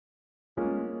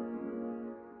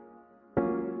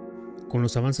Con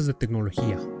los avances de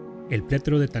tecnología, el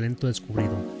plétero de talento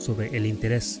descubrido sobre el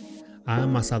interés ha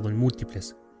amasado en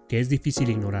múltiples, que es difícil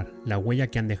ignorar la huella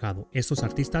que han dejado estos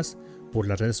artistas por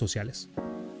las redes sociales.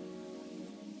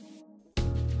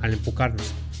 Al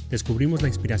enfocarnos, descubrimos la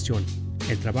inspiración,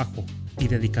 el trabajo y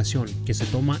dedicación que se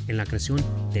toma en la creación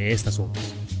de estas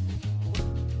obras.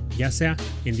 Ya sea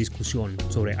en discusión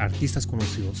sobre artistas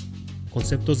conocidos,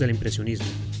 conceptos del impresionismo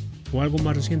o algo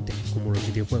más reciente como los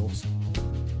videojuegos.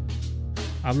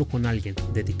 Hablo con alguien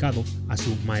dedicado a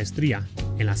su maestría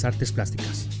en las artes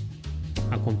plásticas.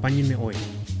 Acompáñenme hoy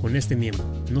con este miembro,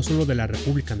 no solo de la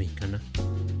República Mexicana,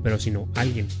 pero sino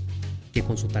alguien que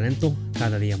con su talento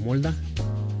cada día molda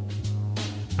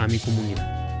a mi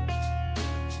comunidad.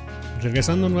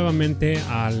 Regresando nuevamente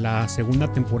a la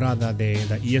segunda temporada de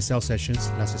The ESL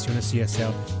Sessions, las sesiones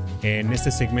ESL, en este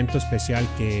segmento especial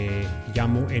que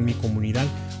llamo En Mi Comunidad,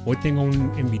 hoy tengo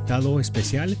un invitado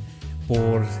especial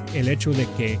por el hecho de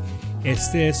que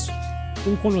este es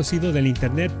un conocido del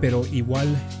internet, pero igual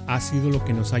ha sido lo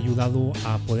que nos ha ayudado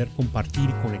a poder compartir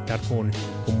y conectar con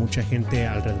mucha gente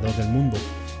alrededor del mundo.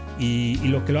 Y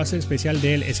lo que lo hace especial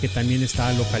de él es que también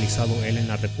está localizado él en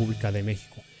la República de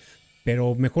México.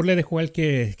 Pero mejor le dejo a él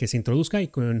que se introduzca y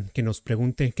que nos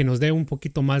pregunte, que nos dé un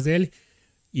poquito más de él,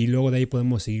 y luego de ahí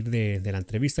podemos seguir de la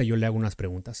entrevista y yo le hago unas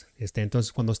preguntas.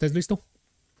 Entonces, cuando estés listo.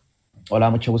 Hola,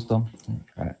 mucho gusto.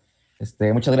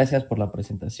 Muchas gracias por la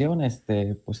presentación.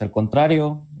 Pues al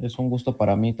contrario, es un gusto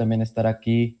para mí también estar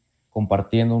aquí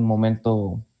compartiendo un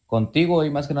momento contigo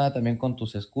y más que nada también con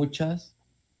tus escuchas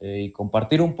y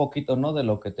compartir un poquito, ¿no?, de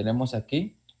lo que tenemos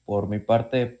aquí. Por mi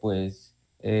parte, pues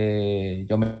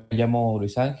yo me llamo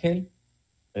Luis Ángel,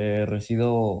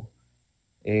 resido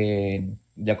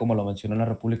ya como lo mencioné en la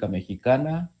República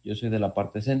Mexicana. Yo soy de la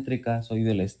parte céntrica, soy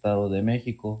del Estado de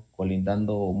México,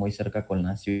 colindando muy cerca con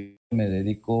la ciudad. Me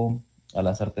dedico a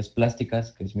las artes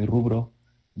plásticas, que es mi rubro.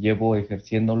 Llevo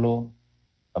ejerciéndolo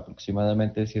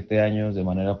aproximadamente 7 años de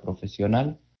manera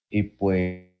profesional. Y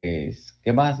pues,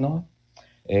 ¿qué más, no?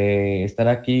 Estar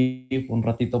aquí un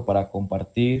ratito para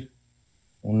compartir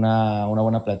una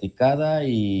buena platicada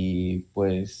y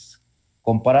pues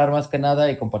comparar más que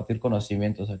nada y compartir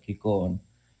conocimientos aquí con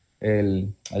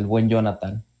el buen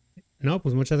Jonathan. No,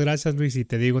 pues muchas gracias, Luis, y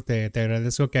te digo, te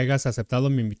agradezco que hayas aceptado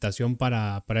mi invitación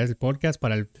para el podcast,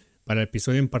 para el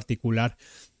episodio en particular.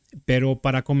 Pero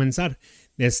para comenzar,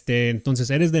 entonces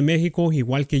eres de México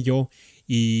igual que yo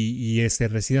y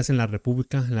residas en la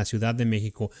República, en la Ciudad de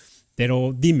México.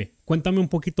 Pero dime, cuéntame un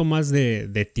poquito más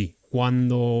de ti.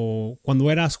 Cuando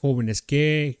eras jóvenes,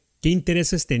 ¿qué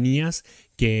intereses tenías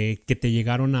que te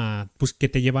llegaron que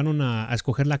te llevaron a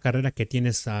escoger la carrera que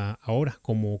tienes ahora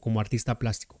como artista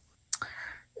plástico?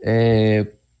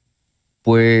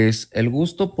 Pues el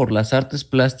gusto por las artes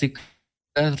plásticas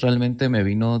realmente me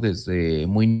vino desde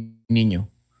muy niño,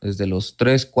 desde los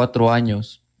 3, 4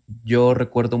 años. Yo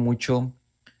recuerdo mucho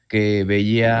que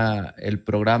veía el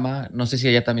programa, no sé si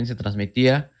allá también se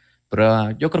transmitía,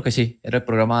 pero yo creo que sí, era el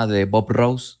programa de Bob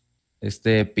Rose,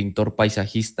 este pintor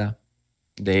paisajista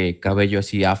de cabello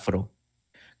así afro,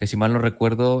 que si mal no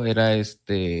recuerdo era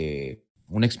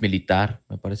un ex militar,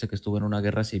 me parece que estuvo en una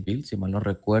guerra civil, si mal no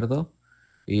recuerdo,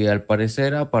 y al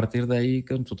parecer a partir de ahí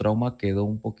con su trauma quedó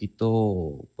un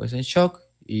poquito pues en shock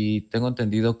y tengo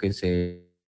entendido que se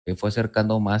fue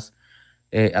acercando más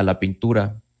a la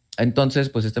pintura. Entonces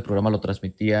pues este programa lo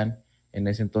transmitían en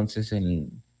ese entonces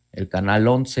en el canal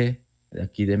 11 de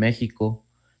aquí de México,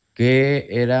 que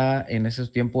era en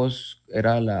esos tiempos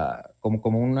era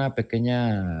como una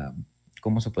pequeña,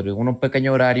 ¿cómo se podría? Un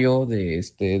pequeño horario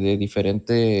de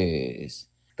diferentes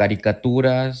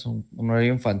caricaturas, un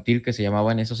horario infantil que se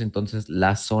llamaba en esos entonces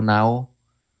La Zona O,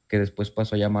 que después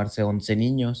pasó a llamarse 11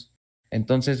 Niños.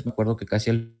 Entonces me acuerdo que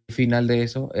casi al final de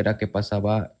eso era que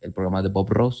pasaba el programa de Bob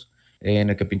Ross,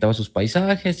 en el que pintaba sus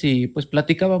paisajes y pues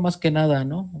platicaba más que nada,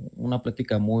 ¿no? Una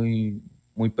plática muy,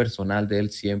 muy personal de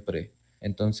él siempre.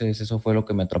 Entonces eso fue lo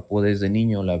que me atrapó desde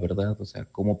niño, la verdad. O sea,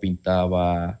 cómo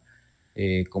pintaba,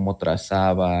 cómo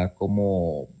trazaba,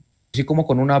 así como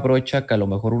con una brocha que a lo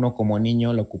mejor uno como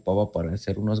niño lo ocupaba para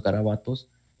hacer unos garabatos,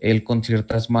 él con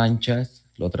ciertas manchas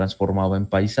lo transformaba en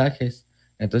paisajes.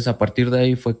 Entonces a partir de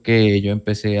ahí fue que yo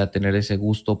empecé a tener ese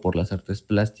gusto por las artes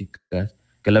plásticas,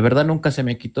 que la verdad nunca se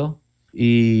me quitó.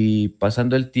 Y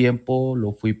pasando el tiempo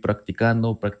lo fui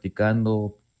practicando,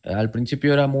 practicando. Al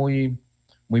principio era muy,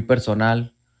 muy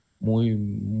personal, muy,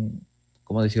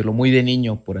 ¿cómo decirlo? Muy de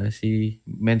niño, por así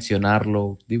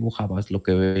mencionarlo. Dibujabas lo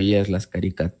que veías, las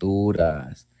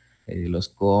caricaturas, los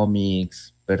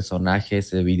cómics,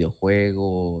 personajes de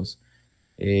videojuegos,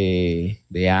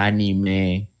 de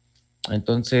anime.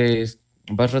 Entonces,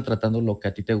 vas retratando lo que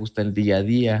a ti te gusta el día a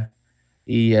día.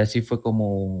 Y así fue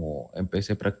como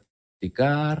empecé a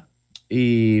practicar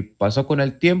y pasó con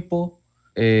el tiempo,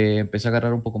 empecé a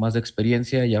agarrar un poco más de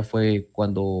experiencia, ya fue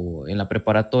cuando en la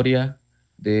preparatoria,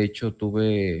 de hecho,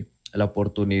 tuve la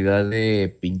oportunidad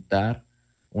de pintar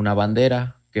una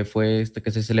bandera, que fue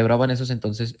que se celebraba en esos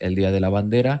entonces el Día de la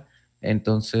Bandera.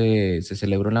 Entonces se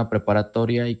celebró en la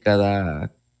preparatoria y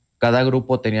cada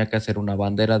grupo tenía que hacer una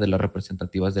bandera de las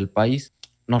representativas del país.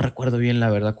 No recuerdo bien la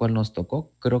verdad cuál nos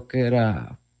tocó, creo que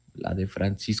era la de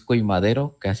Francisco y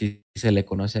Madero, que así se le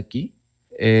conoce aquí.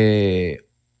 Eh,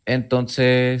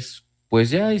 entonces, pues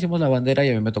ya hicimos la bandera y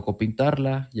a mí me tocó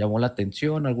pintarla, llamó la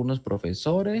atención a algunos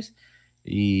profesores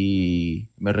y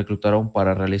me reclutaron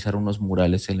para realizar unos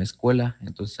murales en la escuela.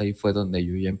 Entonces ahí fue donde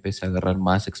yo ya empecé a agarrar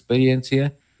más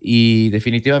experiencia y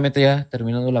definitivamente ya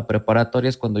terminando la preparatoria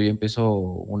es cuando yo empiezo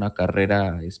una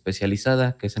carrera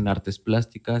especializada que es en artes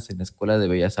plásticas en la Escuela de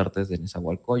Bellas Artes de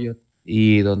Nezahualcóyotl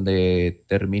y donde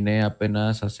terminé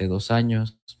apenas hace 2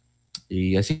 años.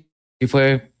 Y así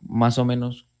fue más o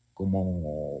menos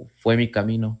como fue mi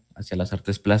camino hacia las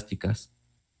artes plásticas.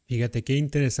 Fíjate, qué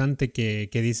interesante que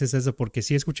dices eso, porque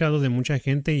sí he escuchado de mucha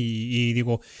gente y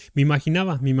digo, me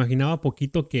imaginaba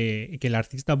poquito que el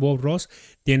artista Bob Ross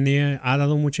ha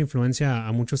dado mucha influencia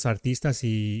a muchos artistas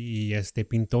y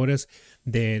pintores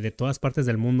de todas partes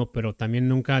del mundo, pero también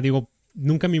nunca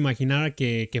me imaginara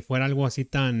que fuera algo así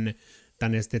tan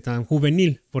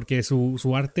juvenil, porque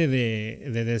su arte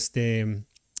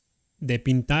de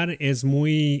pintar es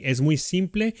muy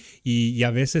simple y a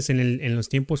veces en los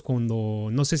tiempos cuando,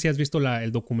 no sé si has visto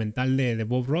el documental de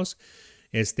Bob Ross,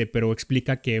 pero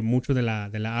explica que mucho de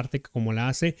la arte como la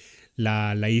hace,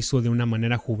 la hizo de una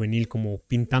manera juvenil, como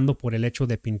pintando por el hecho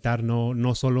de pintar,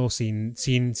 no solo sin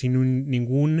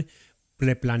ningún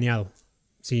preplaneado,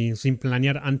 sin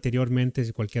planear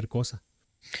anteriormente cualquier cosa.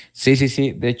 Sí, sí,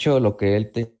 sí. De hecho, lo que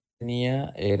él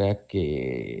tenía era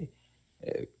que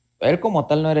eh, él como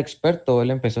tal no era experto,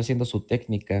 él empezó haciendo su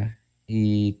técnica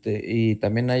y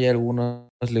también hay algunos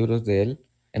libros de él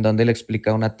en donde él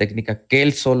explica una técnica que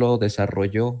él solo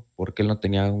desarrolló porque él no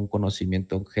tenía un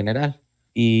conocimiento general.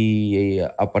 Y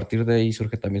a partir de ahí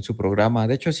surge también su programa.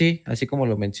 De hecho, sí, así como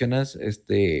lo mencionas,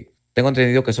 tengo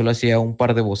entendido que solo hacía un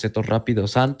par de bocetos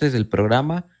rápidos antes del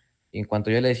programa y en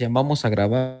cuanto ya le decían vamos a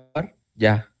grabar,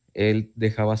 ya, él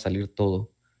dejaba salir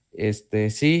todo. Sí,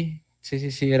 sí,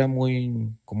 sí, sí, era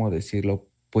muy, ¿cómo decirlo?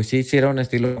 Pues sí, sí, era un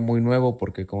estilo muy nuevo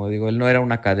porque, como digo, él no era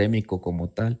un académico como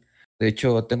tal. De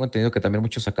hecho, tengo entendido que también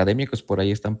muchos académicos por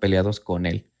ahí están peleados con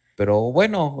él. Pero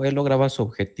bueno, él lograba su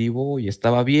objetivo y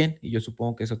estaba bien, y yo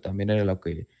supongo que eso también era lo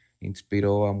que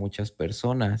inspiró a muchas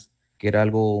personas, que era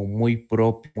algo muy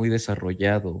propio, muy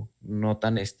desarrollado, no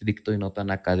tan estricto y no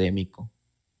tan académico.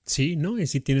 Sí, ¿no? Y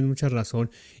sí tienes mucha razón.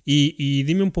 Y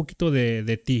dime un poquito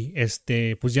de ti,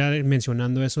 pues ya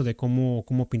mencionando eso de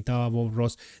cómo pintaba Bob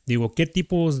Ross, digo,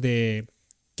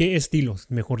 qué estilos,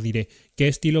 mejor diré, qué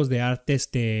estilos de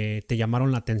artes te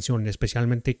llamaron la atención,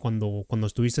 especialmente cuando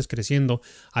estuviste creciendo,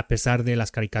 a pesar de las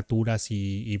caricaturas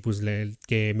pues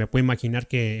que me puedo imaginar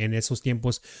que en esos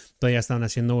tiempos todavía estaban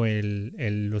haciendo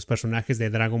los personajes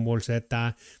de Dragon Ball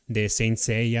Z, de Saint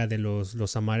Seiya, de los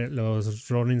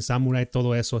Ronin Samurai,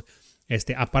 todo eso.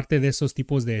 Aparte de esos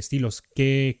tipos de estilos,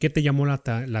 ¿qué te llamó la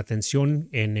atención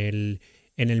en el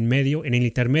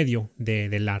intermedio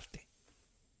del arte?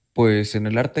 Pues en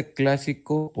el arte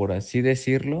clásico, por así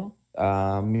decirlo,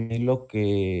 a mí lo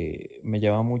que me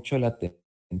llama mucho la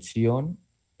atención,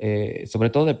 sobre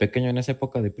todo de pequeño en esa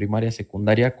época de primaria,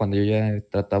 secundaria, cuando yo ya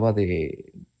trataba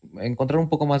de encontrar un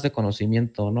poco más de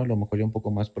conocimiento, ¿no? A lo mejor ya un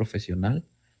poco más profesional.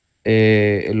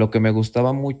 Lo que me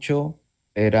gustaba mucho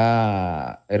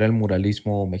era el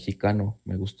muralismo mexicano,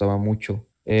 me gustaba mucho.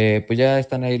 Pues ya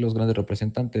están ahí los grandes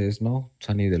representantes, ¿no?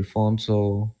 San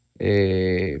Ildefonso,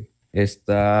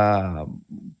 está,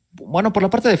 bueno, por la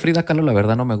parte de Frida Kahlo la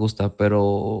verdad no me gusta,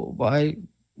 pero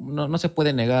no se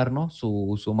puede negar, ¿no?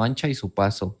 Su mancha y su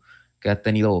paso que ha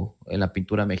tenido en la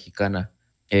pintura mexicana.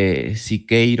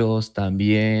 Siqueiros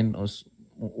también,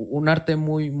 un arte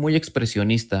muy, muy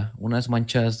expresionista, unas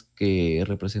manchas que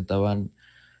representaban,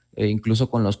 incluso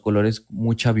con los colores,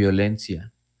 mucha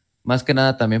violencia. Más que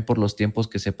nada también por los tiempos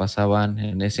que se pasaban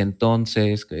en ese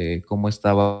entonces, cómo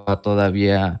estaba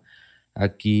todavía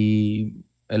aquí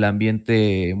el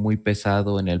ambiente muy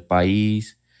pesado en el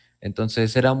país.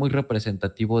 Entonces era muy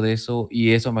representativo de eso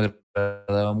y eso me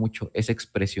agradaba mucho, ese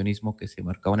expresionismo que se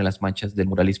marcaban en las manchas del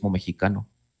muralismo mexicano.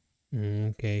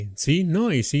 Ok, sí,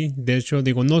 no, y sí, de hecho,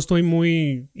 digo, no estoy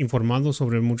muy informado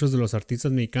sobre muchos de los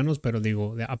artistas mexicanos, pero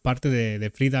digo, aparte de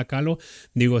Frida Kahlo,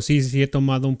 digo, sí, sí he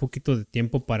tomado un poquito de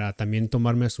tiempo para también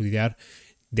tomarme a estudiar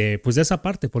de, pues de esa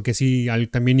parte, porque sí,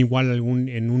 también igual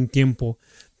en un tiempo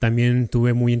también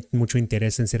tuve mucho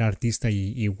interés en ser artista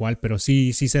y igual, pero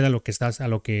sí, sí sé de lo que estás, a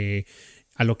lo que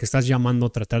estás llamando,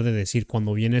 tratar de decir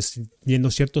cuando vienes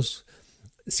viendo ciertos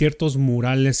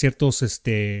murales,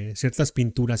 ciertas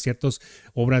pinturas, ciertas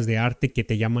obras de arte que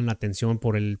te llaman la atención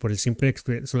por la simple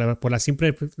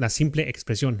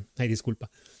expresión, ay, disculpa,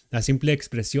 la simple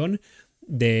expresión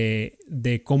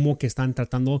de cómo que están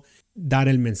tratando dar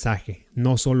el mensaje,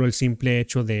 no solo el simple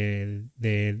hecho de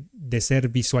ser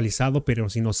visualizado, pero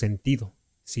sino sentido,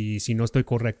 si no estoy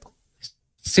correcto.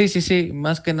 Sí, sí, sí,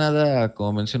 más que nada,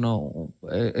 como menciono,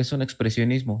 es un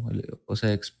expresionismo, o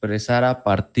sea, expresar a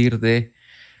partir de,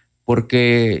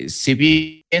 porque si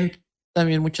bien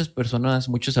también muchas personas,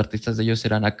 muchos artistas de ellos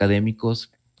eran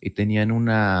académicos y tenían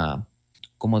una,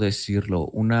 ¿cómo decirlo?,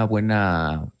 una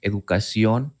buena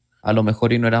educación, a lo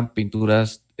mejor y no eran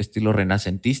pinturas estilo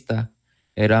renacentista,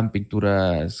 eran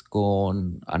pinturas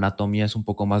con anatomías un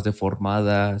poco más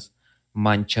deformadas,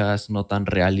 manchas no tan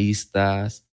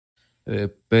realistas,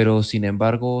 pero sin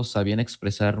embargo sabían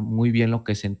expresar muy bien lo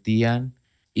que sentían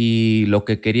y lo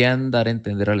que querían dar a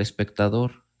entender al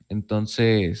espectador.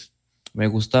 Entonces, me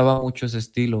gustaba mucho ese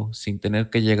estilo, sin tener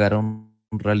que llegar a un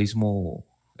realismo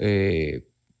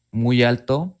muy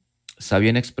alto,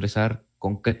 sabían expresar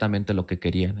concretamente lo que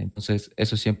querían. Entonces,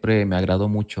 eso siempre me agradó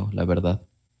mucho, la verdad.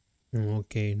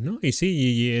 Ok, ¿no? Y sí,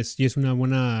 y es es una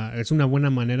buena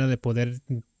manera de poder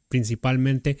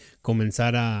principalmente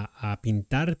comenzar a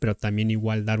pintar, pero también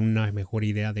igual dar una mejor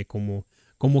idea de cómo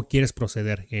quieres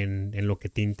proceder en lo que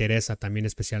te interesa también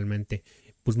especialmente,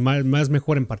 pues más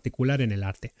mejor en particular en el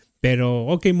arte. Pero,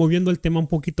 ok, moviendo el tema un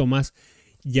poquito más,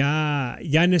 ya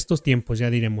en estos tiempos, ya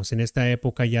diremos, en esta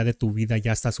época ya de tu vida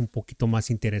ya estás un poquito más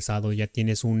interesado, ya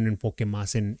tienes un enfoque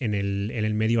más en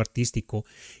el medio artístico.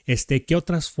 ¿Qué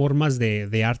otras formas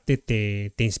de arte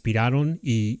te inspiraron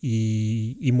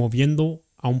y moviendo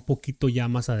a un poquito ya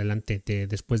más adelante,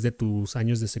 después de tus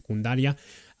años de secundaria,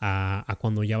 a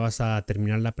cuando ya vas a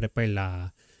terminar la prepa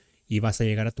y vas a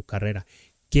llegar a tu carrera?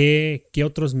 ¿Qué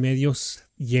otros medios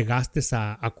llegaste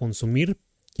a consumir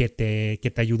que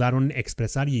te ayudaron a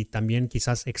expresar y también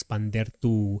quizás expander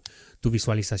tu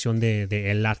visualización de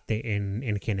el arte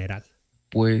en general?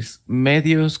 Pues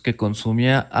medios que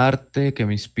consumía arte, que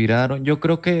me inspiraron. Yo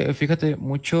creo que, fíjate,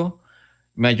 mucho,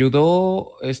 me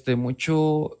ayudó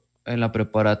mucho en la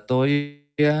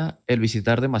preparatoria el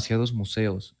visitar demasiados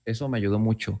museos. Eso me ayudó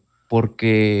mucho,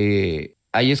 porque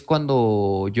ahí es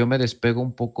cuando yo me despego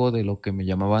un poco de lo que me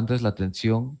llamaba antes la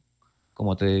atención,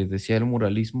 como te decía, el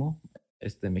muralismo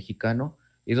mexicano,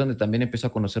 y es donde también empiezo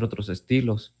a conocer otros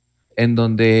estilos, en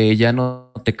donde ya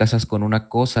no te casas con una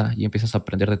cosa y empiezas a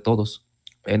aprender de todos.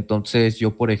 Entonces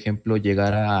yo, por ejemplo,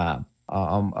 llegar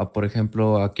por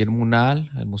ejemplo, aquí el MUNAL,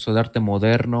 el Museo de Arte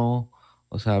Moderno,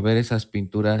 o sea, ver esas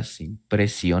pinturas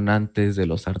impresionantes de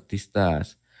los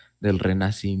artistas del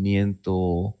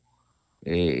Renacimiento,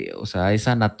 o sea,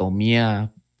 esa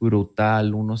anatomía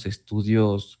brutal, unos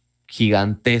estudios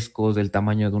gigantescos del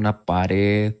tamaño de una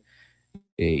pared,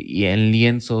 y en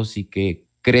lienzos y que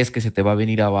crees que se te va a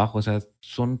venir abajo. O sea,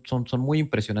 son muy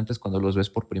impresionantes cuando los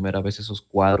ves por primera vez esos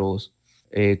cuadros.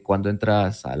 Cuando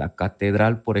entras a la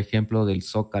catedral, por ejemplo, del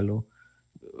Zócalo,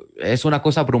 es una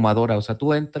cosa abrumadora. O sea,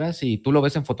 tú entras y tú lo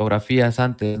ves en fotografías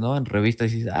antes, ¿no? En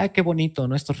revistas y dices, ay, qué bonito,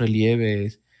 ¿no? Estos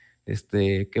relieves,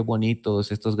 qué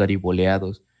bonitos, estos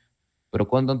gariboleados. Pero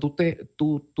cuando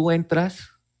tú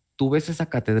entras, tú ves esa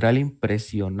catedral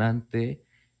impresionante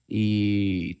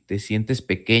y te sientes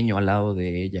pequeño al lado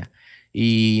de ella.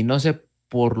 Y no sé,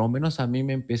 por lo menos a mí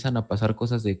me empiezan a pasar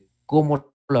cosas de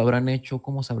cómo lo habrán hecho,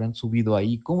 cómo se habrán subido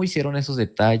ahí, cómo hicieron esos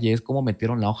detalles, cómo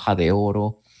metieron la hoja de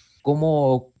oro,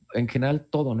 cómo en general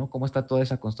todo, ¿no? Cómo está toda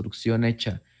esa construcción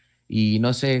hecha. Y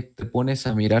no sé, te pones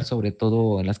a mirar sobre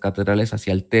todo en las catedrales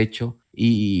hacia el techo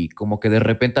y como que de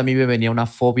repente a mí me venía una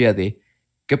fobia de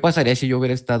 ¿qué pasaría si yo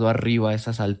hubiera estado arriba a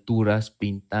esas alturas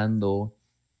pintando,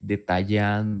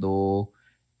 detallando,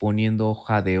 poniendo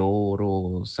hoja de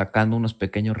oro, sacando unos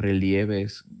pequeños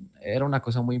relieves? Era una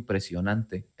cosa muy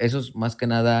impresionante. Eso es más que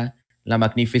nada la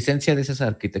magnificencia de esas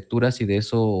arquitecturas y de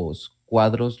esos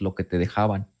cuadros, lo que te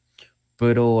dejaban.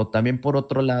 Pero también por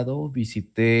otro lado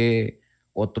visité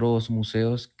otros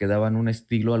museos que daban un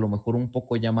estilo a lo mejor un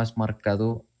poco ya más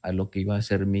marcado a lo que iba a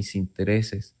ser mis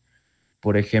intereses,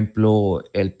 por ejemplo,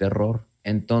 el terror.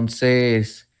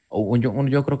 Entonces,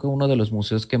 yo creo que uno de los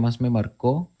museos que más me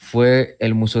marcó fue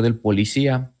el Museo del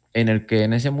Policía. en el que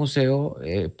en ese museo,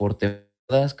 por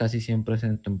temporadas, casi siempre es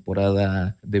en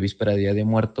temporada de víspera de Día de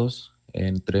Muertos,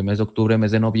 entre mes de octubre y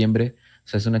mes de noviembre,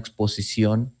 se hace una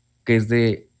exposición que es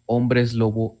de hombres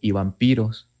lobo y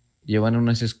vampiros. Llevan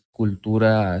unas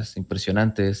esculturas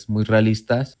impresionantes, muy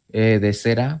realistas, de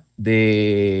cera,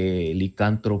 de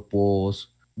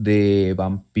licántropos, de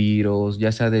vampiros,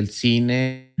 ya sea del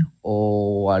cine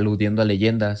o aludiendo a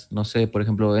leyendas. No sé, por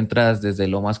ejemplo, entras desde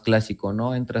lo más clásico,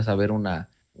 ¿no? Entras a ver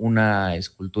una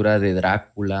escultura de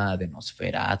Drácula, de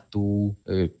Nosferatu,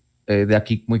 de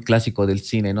aquí muy clásico del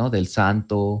cine, ¿no? Del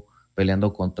santo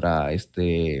peleando contra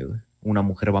una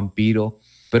mujer vampiro,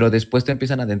 pero después te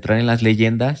empiezan a adentrar en las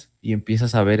leyendas y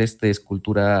empiezas a ver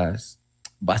esculturas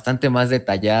bastante más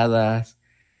detalladas,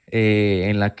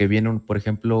 en la que viene, por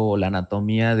ejemplo, la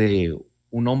anatomía de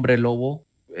un hombre lobo.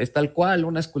 Es tal cual,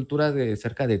 una escultura de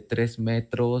cerca de 3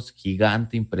 metros,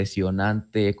 gigante,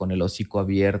 impresionante, con el hocico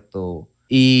abierto.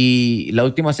 Y la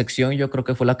última sección yo creo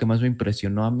que fue la que más me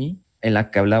impresionó a mí, en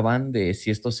la que hablaban de si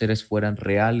estos seres fueran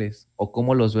reales o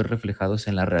cómo los ves reflejados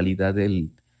en la realidad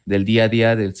del día a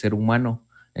día del ser humano.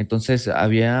 Entonces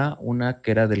había una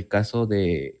que era del caso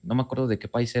de, no me acuerdo de qué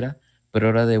país era, pero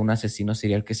era de un asesino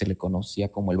serial que se le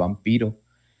conocía como el vampiro.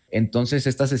 Entonces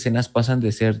estas escenas pasan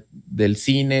de ser del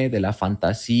cine, de la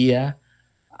fantasía,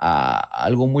 a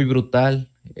algo muy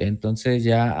brutal. Entonces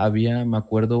ya había, me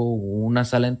acuerdo, una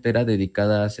sala entera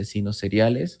dedicada a asesinos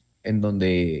seriales, en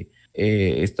donde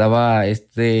estaba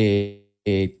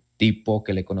tipo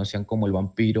que le conocían como el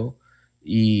vampiro,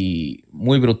 y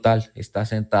muy brutal. Está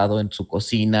sentado en su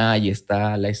cocina y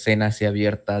está la escena así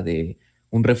abierta de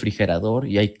un refrigerador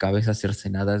y hay cabezas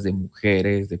cercenadas de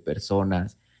mujeres, de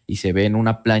personas, y se ve en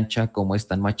una plancha cómo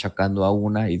están machacando a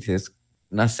una y dices,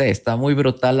 no sé, está muy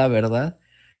brutal la verdad,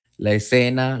 la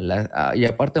escena, y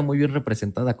aparte muy bien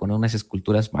representada con unas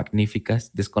esculturas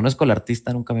magníficas. Desconozco al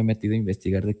artista, nunca me he metido a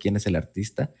investigar de quién es el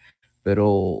artista,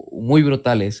 pero muy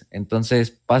brutales.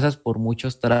 Entonces pasas por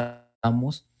muchos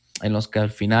tramos en los que al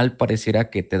final pareciera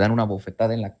que te dan una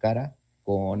bofetada en la cara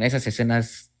con esas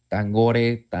escenas tan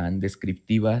gore, tan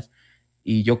descriptivas,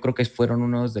 y yo creo que fueron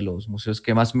unos de los museos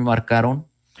que más me marcaron,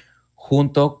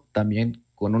 junto también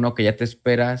con uno que ya te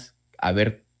esperas a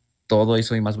ver todo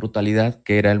eso y más brutalidad,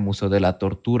 que era el Museo de la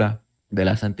Tortura de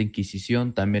la Santa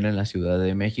Inquisición, también en la Ciudad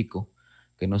de México,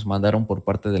 que nos mandaron por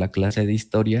parte de la clase de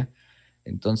historia.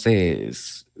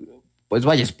 Entonces, pues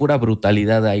vaya, es pura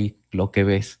brutalidad ahí lo que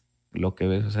ves,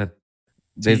 o sea,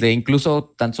 desde Sí,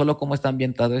 incluso tan solo cómo está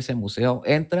ambientado ese museo,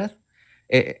 entras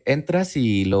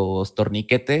y los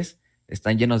torniquetes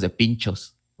están llenos de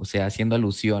pinchos, o sea, haciendo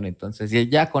alusión. Entonces,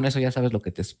 ya con eso ya sabes lo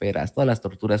que te esperas, todas las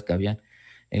torturas que habían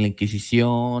en la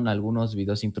Inquisición, algunos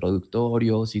videos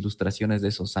introductorios, ilustraciones de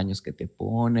esos años que te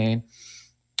ponen,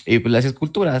 y pues las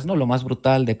esculturas, ¿no? Lo más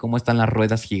brutal de cómo están las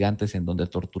ruedas gigantes en donde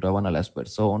torturaban a las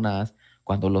personas,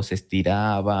 cuando los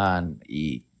estiraban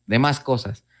y demás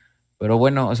cosas. Pero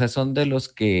bueno, o sea, son de los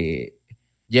que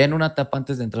ya en una etapa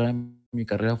antes de entrar en mi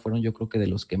carrera fueron, yo creo que de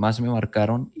los que más me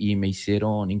marcaron y me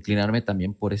hicieron inclinarme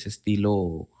también por ese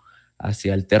estilo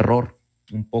hacia el terror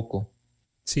un poco.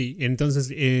 sí,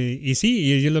 entonces, y sí,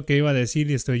 y es lo que iba a decir,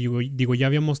 digo, ya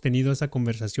habíamos tenido esa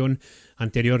conversación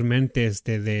anteriormente,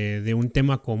 de un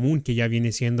tema común que ya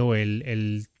viene siendo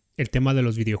el tema de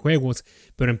los videojuegos,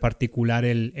 pero en particular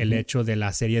el Ujú. hecho de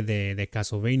la serie de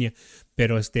Castlevania.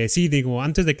 Pero sí, digo,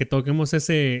 antes de que toquemos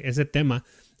ese tema,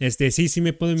 sí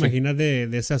me puedo Sí. imaginar de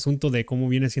ese asunto de cómo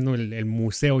viene siendo el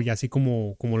museo y así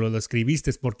como lo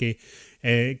describiste, porque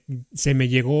eh, me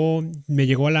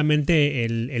llegó a la mente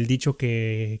el dicho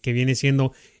que viene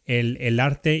siendo el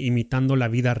arte imitando la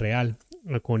vida real,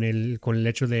 con el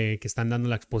hecho de que están dando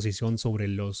la exposición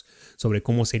sobre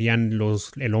cómo serían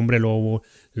el hombre lobo,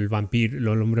 el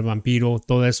hombre vampiro,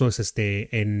 todo eso es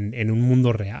en un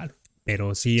mundo real.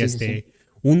 Pero sí, Sí, sí, sí.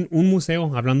 un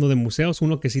museo, hablando de museos,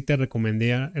 uno que sí te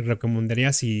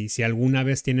recomendaría si alguna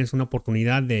vez tienes una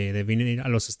oportunidad de venir a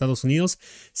los Estados Unidos,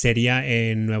 sería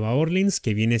en Nueva Orleans,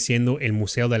 que viene siendo el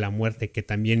Museo de la Muerte, que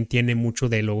también tiene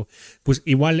mucho pues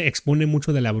igual expone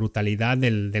mucho de la brutalidad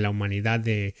de la humanidad,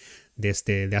 de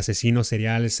asesinos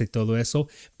seriales y todo eso,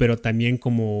 pero también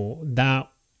como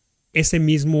da ese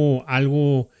mismo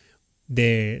algo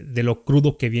de lo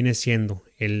crudo que viene siendo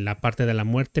la parte de la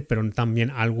muerte, pero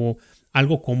también algo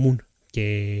común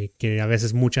que a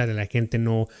veces mucha de la gente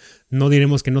no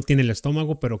diremos que no tiene el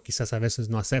estómago, pero quizás a veces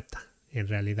no acepta en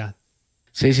realidad.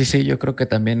 Sí, sí, sí, yo creo que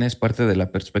también es parte de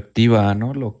la perspectiva,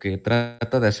 ¿no? Lo que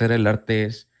trata de hacer el arte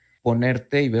es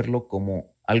ponerte y verlo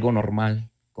como algo normal,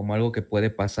 como algo que puede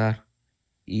pasar.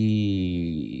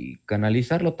 y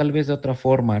canalizarlo tal vez de otra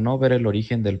forma, ¿no? Ver el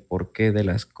origen del porqué de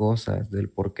las cosas, del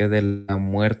porqué de la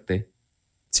muerte.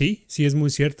 Sí, sí es muy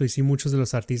cierto y sí muchos de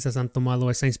los artistas han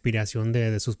tomado esa inspiración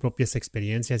de sus propias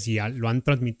experiencias y lo han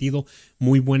transmitido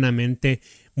muy buenamente,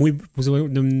 muy, pues,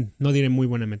 no diré muy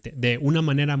buenamente, de una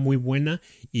manera muy buena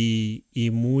y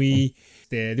muy,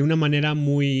 de una manera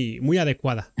muy, muy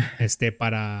adecuada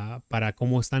para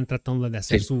cómo están tratando de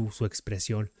hacer Sí. su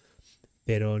expresión.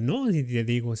 Pero no, y te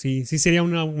digo, sí, sí sería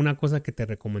una cosa que te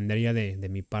recomendaría de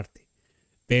mi parte.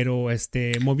 Pero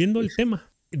moviendo el tema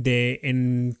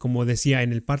como decía,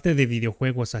 en el parte de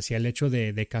videojuegos hacia el hecho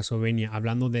de Castlevania,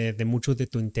 hablando de mucho de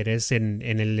tu interés en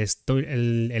el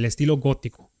estilo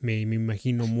gótico, me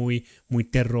imagino muy, muy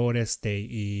terror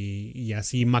y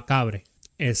así macabre.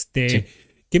 Sí.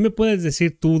 ¿Qué me puedes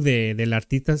decir tú del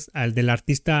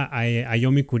artista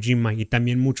Ayomi Kojima y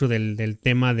también mucho del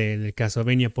tema del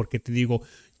Castlevania? Porque te digo,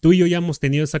 tú y yo ya hemos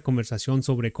tenido esa conversación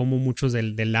sobre cómo muchos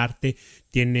del arte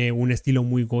tiene un estilo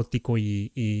muy gótico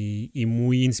y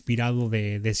muy inspirado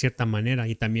de cierta manera,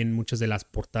 y también muchas de las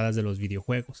portadas de los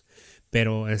videojuegos.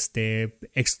 Pero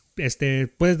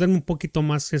puedes darme un poquito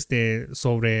más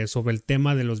sobre el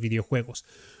tema de los videojuegos.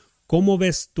 ¿Cómo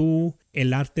ves tú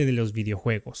el arte de los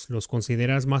videojuegos? ¿Los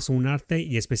consideras más un arte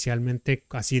y especialmente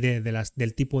así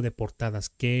del tipo de portadas?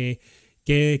 ¿Qué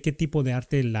tipo de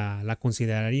arte la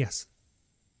considerarías?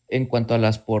 En cuanto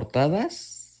a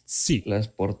Sí, las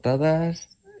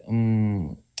portadas,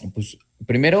 mm, pues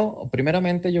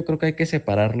primeramente yo creo que hay que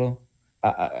separarlo.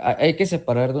 Hay que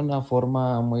separar de una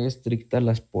forma muy estricta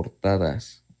las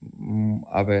portadas.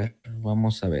 A ver,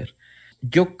 vamos a ver.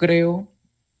 Yo creo,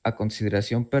 a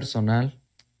consideración personal,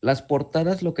 las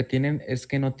portadas lo que tienen es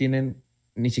que no tienen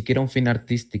ni siquiera un fin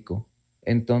artístico.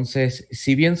 Entonces,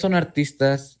 si bien son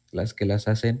artistas las que las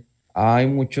hacen, hay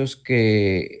muchos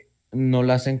que no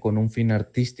la hacen con un fin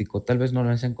artístico, tal vez no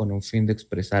la hacen con un fin de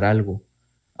expresar algo.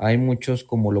 Hay muchos,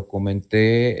 como lo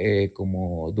comenté,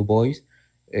 como Du Bois,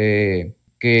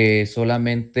 que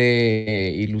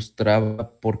solamente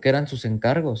ilustraba porque eran sus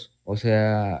encargos. O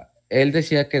sea, él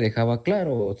decía que dejaba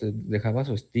claro, o sea, dejaba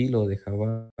su estilo,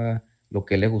 dejaba lo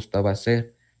que le gustaba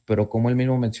hacer, pero como él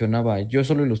mismo mencionaba, yo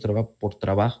solo ilustraba por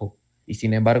trabajo y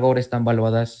sin embargo ahora están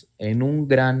valuadas en un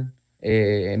gran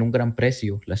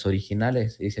precio, las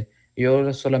originales. Y dice,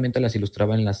 yo solamente las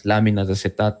ilustraba en las láminas de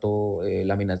acetato,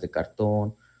 láminas de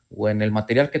cartón o en el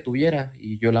material que tuviera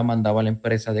y yo la mandaba a la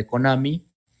empresa de Konami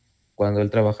cuando él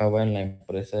trabajaba en la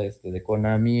empresa de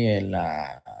Konami en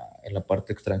la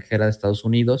parte extranjera de Estados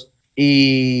Unidos.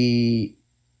 Y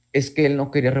es que él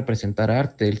no quería representar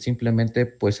arte, él simplemente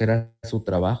pues era su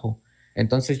trabajo.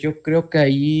 Entonces yo creo que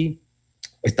ahí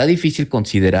está difícil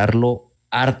considerarlo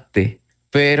arte,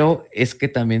 pero es que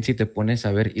también si te pones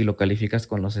a ver y lo calificas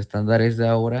con los estándares de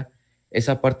ahora,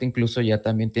 esa parte incluso ya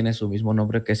también tiene su mismo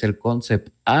nombre que es el concept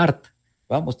art.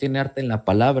 Vamos, tiene arte en la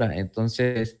palabra,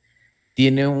 entonces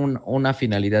tiene una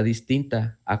finalidad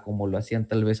distinta a como lo hacían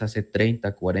tal vez hace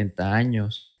 30, 40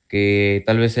 años, que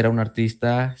tal vez era un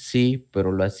artista, sí,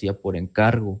 pero lo hacía por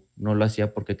encargo, no lo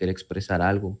hacía porque quería expresar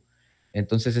algo.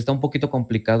 Entonces está un poquito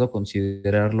complicado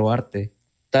considerarlo arte.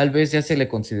 Tal vez ya se le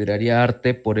consideraría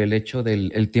arte por el hecho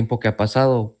del el tiempo que ha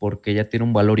pasado, porque ya tiene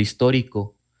un valor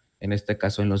histórico, en este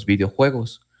caso en los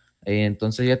videojuegos.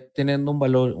 Entonces ya teniendo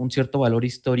un cierto valor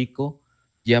histórico,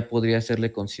 ya podría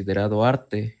serle considerado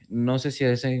arte. No sé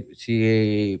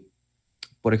si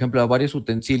por ejemplo, a varios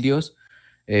utensilios,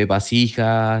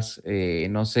 vasijas,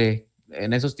 no sé,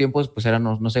 en esos tiempos pues eran,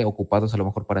 no sé, ocupados a lo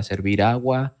mejor para servir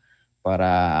agua,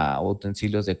 para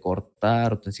utensilios de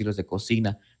cortar, utensilios de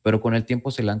cocina, pero con el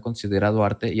tiempo se le han considerado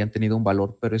arte y han tenido un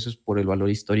valor, pero eso es por el valor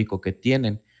histórico que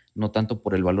tienen, no tanto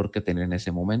por el valor que tenían en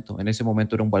ese momento. En ese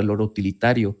momento era un valor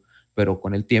utilitario, pero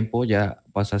con el tiempo ya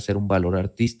pasa a ser un valor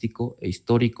artístico e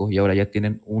histórico y ahora ya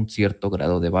tienen un cierto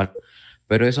grado de valor.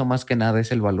 Pero eso más que nada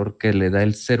es el valor que le da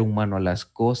el ser humano a las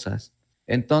cosas.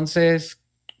 Entonces,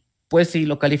 pues si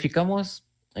lo calificamos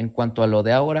en cuanto a lo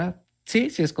de ahora,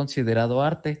 sí, sí es considerado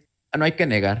arte. No hay que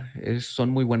negar, son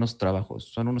muy buenos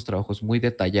trabajos, son unos trabajos muy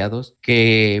detallados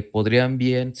que podrían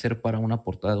bien ser para una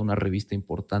portada de una revista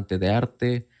importante de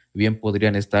arte, bien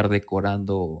podrían estar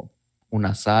decorando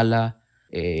una sala,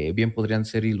 bien podrían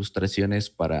ser ilustraciones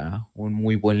para un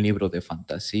muy buen libro de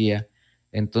fantasía.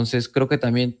 Entonces creo que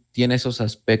también tiene esos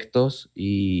aspectos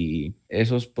y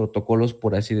esos protocolos,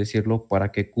 por así decirlo,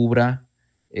 para que cubra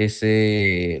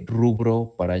ese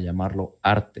rubro para llamarlo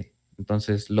arte.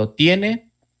 Entonces lo tiene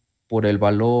por el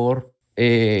valor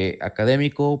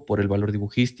académico, por el valor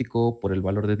dibujístico, por el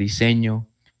valor de diseño,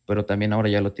 pero también ahora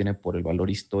ya lo tiene por el valor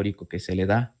histórico que se le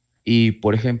da. Y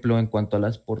por ejemplo, en cuanto a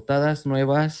las portadas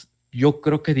nuevas, yo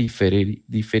creo que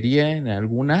difería en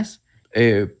algunas,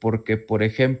 porque, por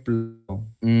ejemplo,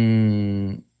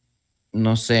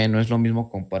 no sé, no es lo mismo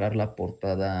comparar la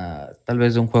portada tal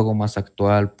vez de un juego más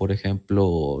actual, por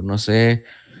ejemplo, no sé,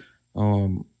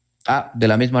 um, de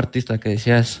la misma artista que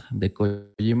decías, de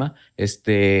Kojima,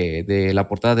 de la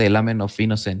portada de Lament of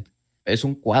Innocent. Es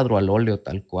un cuadro al óleo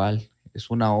tal cual, es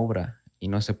una obra y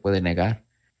no se puede negar.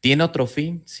 Tiene otro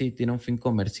fin, sí, tiene un fin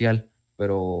comercial,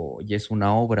 pero ya es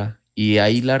una obra y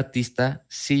ahí la artista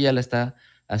sí ya la está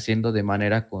haciendo de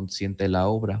manera consciente la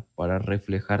obra para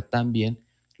reflejar también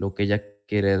lo que ella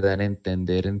quiere dar a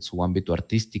entender en su ámbito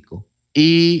artístico.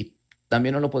 Y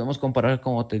también no lo podemos comparar,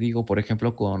 como te digo, por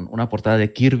ejemplo, con una portada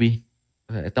de Kirby.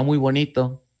 O sea, está muy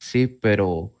bonito, sí,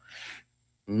 pero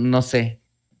no sé,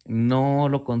 no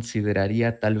lo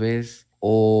consideraría tal vez,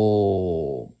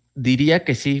 o diría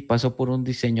que sí, pasó por un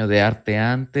diseño de arte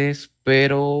antes,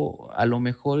 pero a lo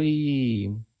mejor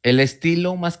y el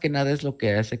estilo más que nada es lo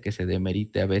que hace que se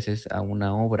demerite a veces a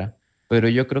una obra. Pero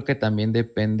yo creo que también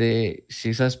depende si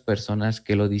esas personas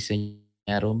que lo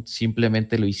diseñaron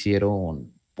simplemente lo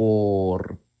hicieron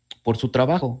por su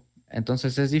trabajo.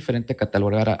 Entonces es diferente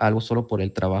catalogar algo solo por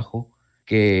el trabajo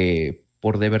que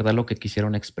por de verdad lo que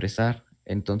quisieron expresar.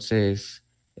 Entonces,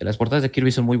 las portadas de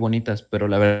Kirby son muy bonitas, pero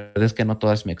la verdad es que no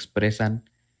todas me expresan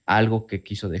algo que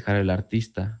quiso dejar el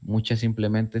artista. Muchas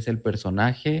simplemente es el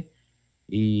personaje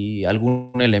y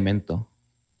algún elemento,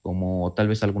 como tal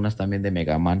vez algunas también de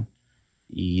Mega Man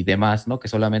y demás, ¿no? Que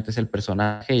solamente es el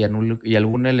personaje y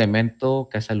algún elemento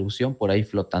que hace alusión por ahí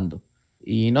flotando.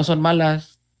 Y no son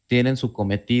malas, tienen su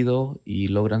cometido y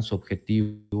logran su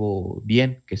objetivo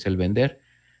bien, que es el vender,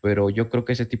 pero yo creo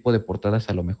que ese tipo de portadas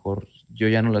a lo mejor yo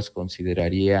ya no las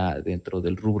consideraría dentro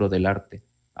del rubro del arte.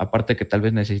 Aparte que tal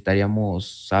vez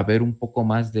necesitaríamos saber un poco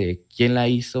más de quién la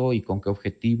hizo y con qué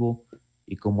objetivo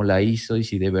y cómo la hizo y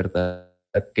si de verdad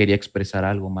quería expresar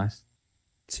algo más.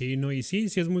 Sí, no, y sí,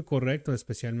 sí es muy correcto,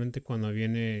 especialmente cuando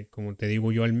viene, como te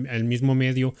digo yo, al mismo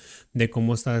medio de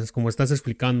cómo estás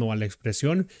explicando a la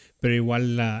expresión, pero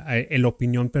igual la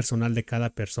opinión personal de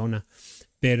cada persona.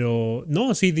 Pero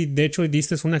no, sí, de hecho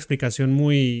diste una explicación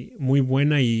muy, muy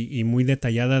buena y muy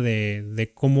detallada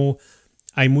de cómo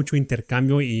hay mucho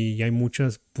intercambio y hay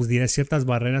muchas, pues diré, ciertas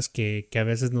barreras que a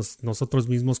veces nosotros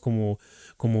mismos como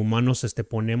humanos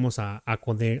ponemos a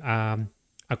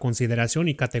consideración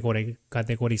y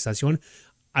categorización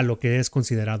a lo que es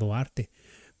considerado arte.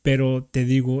 Pero te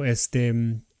digo,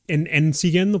 en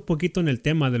siguiendo un poquito en el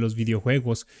tema de los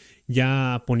videojuegos,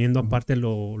 ya poniendo aparte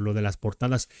lo de las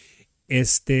portadas,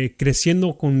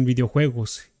 creciendo con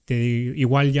videojuegos,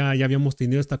 igual ya habíamos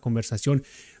tenido esta conversación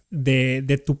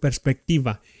de tu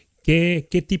perspectiva.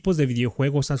 ¿Qué tipos de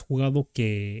videojuegos has jugado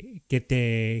que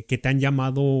te han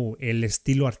llamado el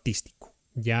estilo artístico?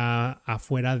 Ya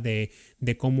afuera de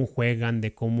cómo juegan,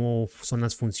 de cómo son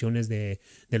las funciones de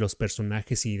los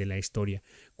personajes y de la historia.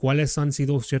 ¿Cuáles han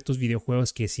sido ciertos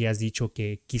videojuegos que sí has dicho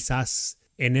que quizás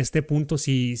en este punto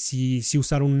sí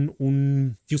usaron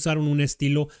sí usaron un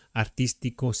estilo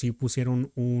artístico, sí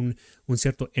pusieron un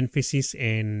cierto énfasis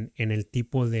en el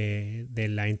tipo de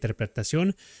la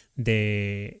interpretación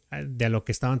de a lo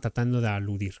que estaban tratando de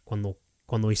aludir cuando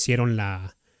hicieron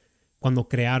cuando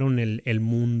crearon el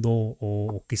mundo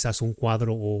o quizás un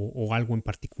cuadro o algo en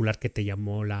particular que te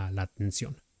llamó la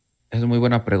atención? Es muy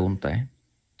buena pregunta,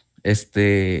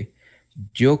 ¿eh?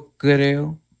 Yo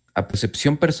creo, a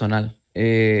percepción personal,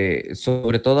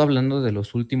 sobre todo hablando de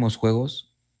los últimos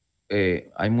juegos,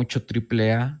 hay mucho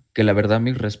triple A que la verdad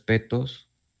mis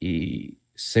respetos y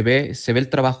se ve el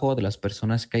trabajo de las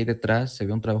personas que hay detrás, se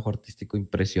ve un trabajo artístico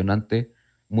impresionante,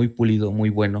 muy pulido, muy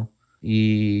bueno.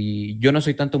 Y yo no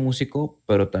soy tanto músico,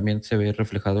 pero también se ve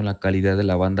reflejado en la calidad de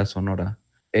la banda sonora.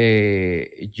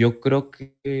 Yo creo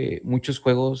que muchos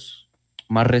juegos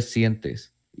más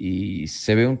recientes y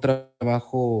se ve un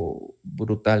trabajo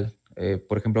brutal.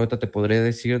 Por ejemplo, ahorita te podría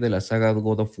decir de la saga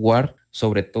God of War,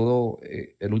 sobre todo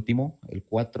el último, el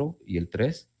 4 y el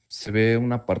 3. Se ve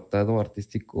un apartado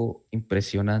artístico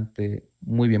impresionante,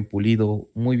 muy bien pulido,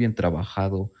 muy bien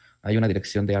trabajado. Hay una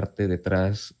dirección de arte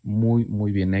detrás muy,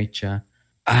 muy bien hecha.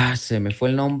 Se me fue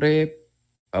el nombre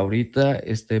ahorita,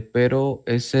 pero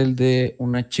es el de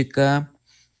una chica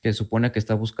que supone que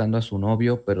está buscando a su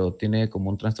novio, pero tiene como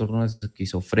un trastorno de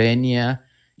esquizofrenia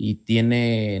y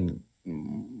tiene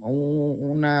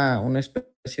una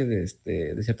especie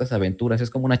de ciertas aventuras. Es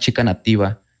como una chica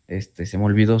nativa. Se me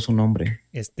olvidó su nombre.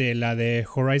 La de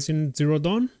Horizon Zero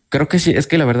Dawn. Creo que sí, es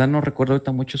que la verdad no recuerdo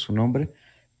ahorita mucho su nombre,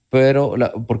 pero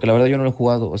porque la verdad yo no lo he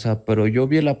jugado, o sea, pero yo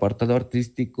vi el apartado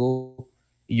artístico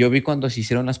y yo vi cuando se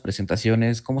hicieron las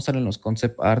presentaciones, cómo salen los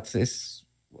concept arts,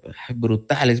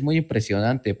 brutal, es muy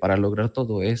impresionante para lograr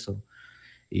todo eso.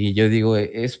 Y yo digo,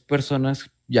 es personas,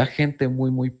 ya gente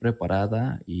muy, muy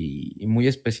preparada y muy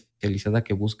especializada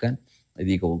que buscan. Y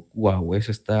digo, wow,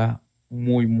 eso está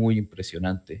muy, muy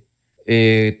impresionante.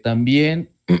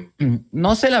 También,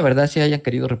 no sé la verdad si hayan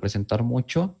querido representar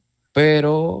mucho,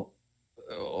 pero,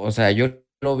 o sea, yo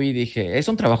lo vi y dije, es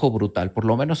un trabajo brutal, por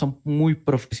lo menos son muy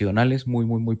profesionales, muy,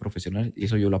 muy, muy profesionales, y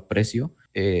eso yo lo aprecio.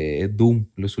 Doom,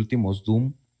 los últimos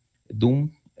Doom,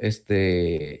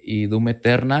 y Doom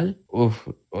Eternal, uf,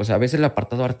 o sea, a veces el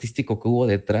apartado artístico que hubo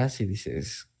detrás y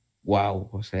dices, wow,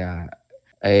 o sea,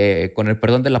 con el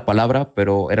perdón de la palabra,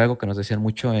 pero era algo que nos decían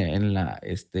mucho en la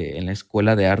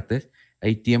escuela de artes.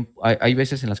 Hay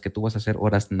veces en las que tú vas a hacer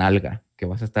horas nalga, que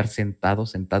vas a estar sentado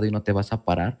y no te vas a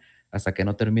parar hasta que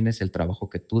no termines el trabajo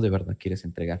que tú de verdad quieres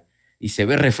entregar. Y se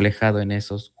ve reflejado en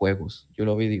esos juegos. Yo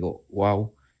lo vi y digo,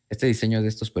 wow, este diseño de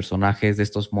estos personajes, de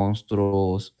estos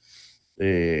monstruos,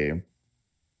 eh,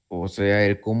 o sea,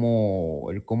 el cómo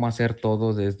hacer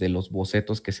todo desde los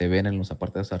bocetos que se ven en los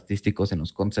apartados artísticos, en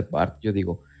los concept art, yo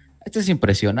digo, esto es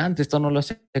impresionante, esto no lo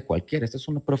hace cualquiera, esto es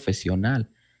un profesional.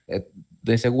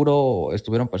 De seguro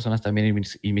estuvieron personas también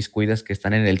inmiscuidas que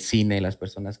están en el cine, las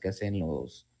personas que hacen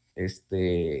los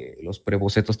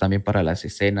prebocetos también para las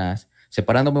escenas,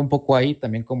 separándome un poco ahí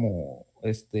también como,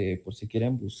 por si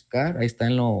quieren buscar, ahí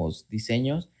están los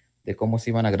diseños de cómo se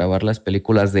iban a grabar las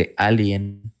películas de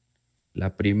Alien,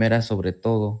 la primera sobre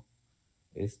todo.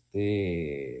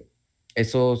 Este,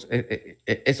 esos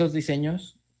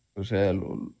diseños, o sea,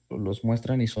 los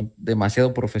muestran y son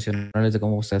demasiado profesionales de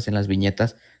cómo se hacen las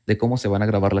viñetas, de cómo se van a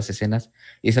grabar las escenas,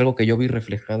 y es algo que yo vi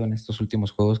reflejado en estos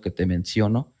últimos juegos que te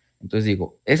menciono. Entonces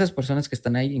digo, esas personas que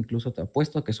están ahí, incluso te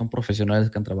apuesto a que son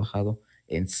profesionales que han trabajado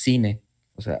en cine.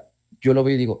 O sea, yo lo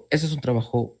veo y digo, ese es un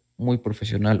trabajo muy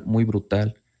profesional, muy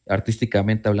brutal,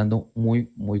 artísticamente hablando,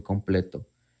 muy, muy completo.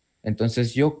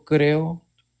 Entonces yo creo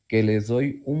que les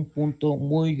doy un punto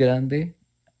muy grande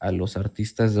a los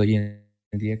artistas de hoy en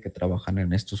día que trabajan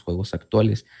en estos juegos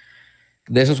actuales.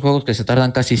 De esos juegos que se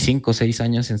tardan casi 5 o 6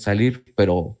 años en salir,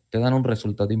 pero te dan un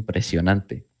resultado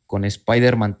impresionante. Con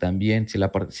Spider-Man también,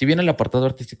 si bien el apartado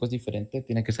artístico es diferente,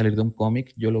 tiene que salir de un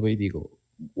cómic, yo lo veo y digo,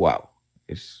 wow,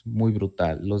 es muy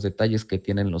brutal. Los detalles que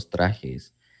tienen los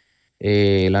trajes,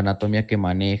 la anatomía que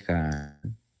maneja,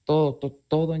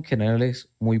 todo en general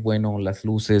es muy bueno, las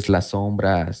luces, las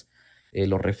sombras,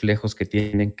 los reflejos que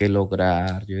tienen que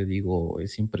lograr, yo digo,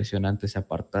 es impresionante ese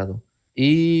apartado.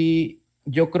 Y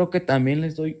yo creo que también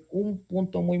les doy un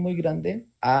punto muy, muy grande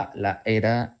a la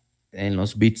era en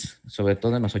los beats, sobre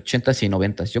todo en los 80s y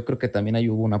 90s. Yo creo que también ahí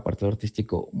hubo un apartado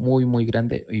artístico muy, muy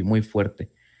grande y muy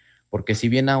fuerte, porque si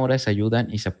bien ahora se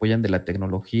ayudan y se apoyan de la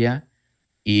tecnología,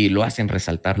 y lo hacen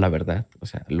resaltar, la verdad, o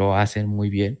sea, lo hacen muy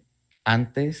bien.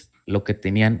 Antes lo que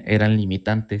tenían eran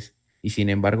limitantes y sin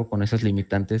embargo con esas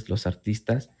limitantes los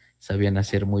artistas sabían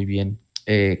hacer muy bien,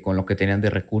 con lo que tenían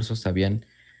de recursos, sabían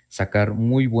sacar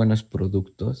muy buenos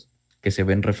productos que se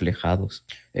ven reflejados.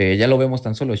 Ya lo vemos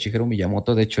tan solo, Shigeru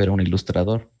Miyamoto de hecho era un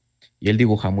ilustrador y él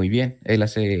dibuja muy bien, él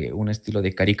hace un estilo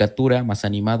de caricatura más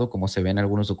animado como se ve en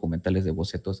algunos documentales de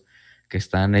bocetos que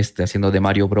están haciendo de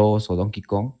Mario Bros o Donkey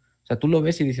Kong. O sea, tú lo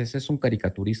ves y dices, es un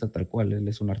caricaturista tal cual, él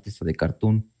es un artista de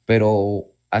cartoon,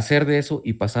 pero hacer de eso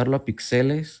y pasarlo a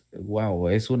pixeles, wow,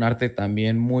 es un arte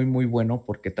también muy, muy bueno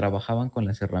porque trabajaban con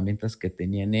las herramientas que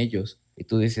tenían ellos. Y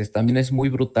tú dices, también es muy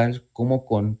brutal cómo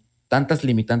con tantas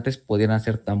limitantes podían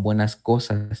hacer tan buenas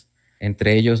cosas.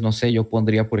 Entre ellos, no sé, yo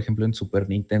pondría, por ejemplo, en Super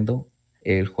Nintendo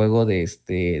el juego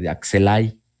de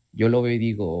Axelay. Yo lo veo y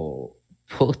digo,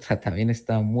 puta, también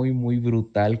está muy, muy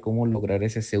brutal cómo lograr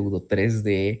ese pseudo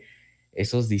 3D,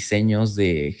 esos diseños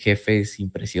de jefes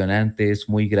impresionantes,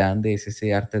 muy grandes,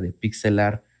 ese arte de pixel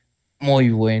art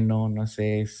muy bueno, no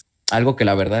sé, es algo que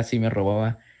la verdad sí me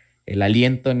robaba el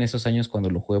aliento en esos años cuando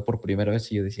lo jugué por primera vez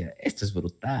y yo decía, esto es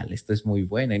brutal, esto es muy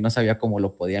bueno y no sabía cómo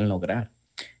lo podían lograr.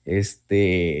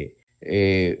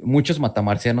 Muchos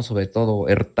matamarcianos, sobre todo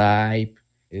R-Type,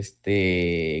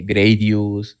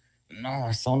 Gradius,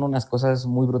 no, son unas cosas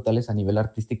muy brutales a nivel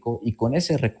artístico y con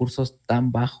esos recursos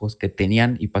tan bajos que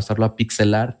tenían y pasarlo a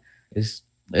pixelar es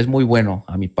muy bueno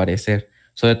a mi parecer.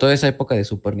 Sobre todo esa época de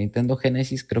Super Nintendo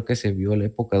Genesis, creo que se vio la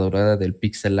época dorada del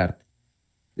pixel art.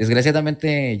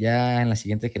 Desgraciadamente ya en la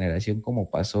siguiente generación como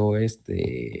pasó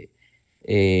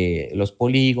los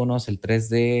polígonos, el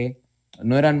 3D,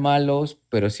 no eran malos,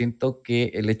 pero siento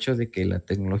que el hecho de que la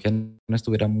tecnología no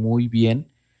estuviera muy bien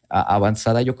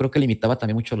avanzada, yo creo que limitaba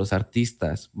también mucho a los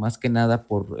artistas, más que nada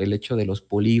por el hecho de los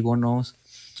polígonos.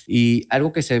 Y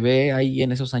algo que se ve ahí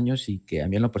en esos años y que a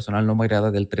mí en lo personal no me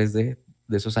agrada del 3D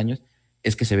de esos años,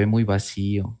 es que se ve muy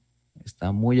vacío.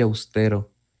 está muy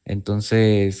austero,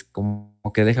 entonces como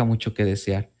que deja mucho que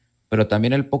desear. Pero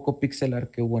también el poco pixel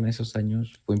art que hubo en esos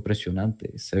años fue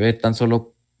impresionante. Se ve tan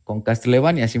solo con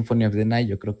Castlevania Symphony of the Night,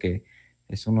 yo creo que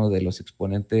es uno de los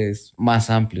exponentes más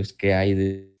amplios que hay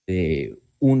de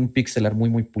un pixel art muy,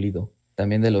 muy pulido.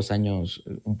 También de los años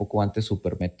un poco antes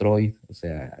Super Metroid, o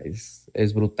sea,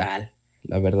 es brutal.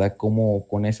 La verdad, cómo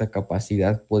con esa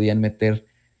capacidad podían meter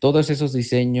todos esos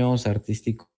diseños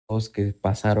artísticos que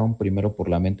pasaron primero por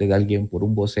la mente de alguien, por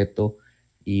un boceto,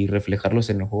 y reflejarlos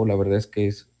en el juego, la verdad es que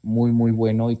es muy, muy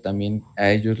bueno y también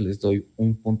a ellos les doy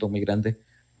un punto muy grande,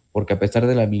 porque a pesar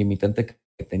de la limitante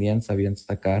que tenían, sabían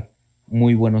sacar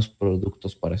muy buenos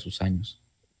productos para sus años.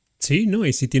 Sí, no,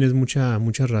 y sí tienes mucha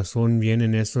razón bien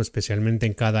en eso, especialmente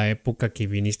en cada época que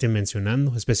viniste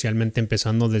mencionando, especialmente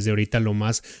empezando desde ahorita lo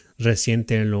más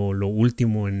reciente, lo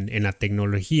último en la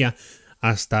tecnología,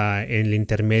 hasta el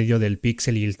intermedio del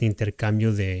píxel y el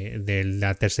intercambio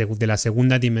de la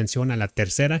segunda dimensión a la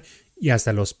tercera y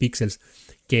hasta los píxeles.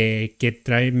 Que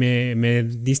trae, me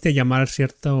diste llamar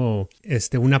cierto,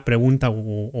 una pregunta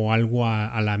o algo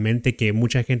a la mente que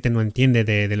mucha gente no entiende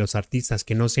de los artistas,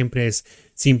 que no siempre es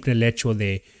simple el hecho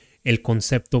de el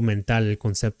concepto mental, el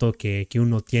concepto que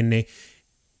uno tiene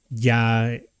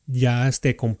ya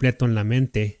esté completo en la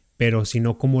mente, pero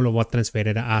sino cómo lo va a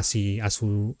transferir a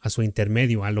su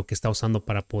intermedio, a lo que está usando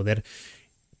para poder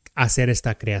hacer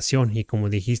esta creación. Y como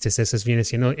dijiste, viene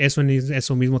siendo eso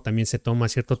mismo. También se toma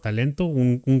cierto talento,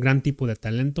 un gran tipo de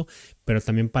talento, pero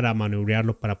también para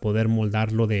maniobrarlo, para poder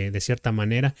moldarlo de cierta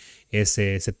manera,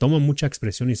 se toma mucha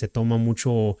expresión y se toma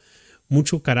mucho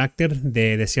carácter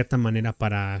de cierta manera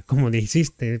para, como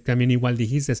dijiste, también igual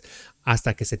dijiste,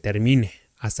 hasta que se termine,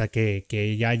 hasta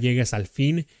que ya llegues al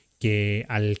fin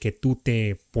al que tú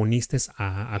te poniste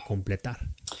a completar.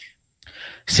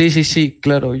 Sí, sí, sí,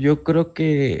 claro. Yo creo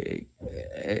que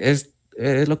es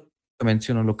lo que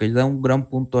menciono, lo que da un gran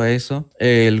punto a eso,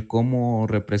 el cómo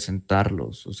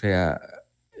representarlos. O sea,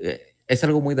 es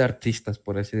algo muy de artistas,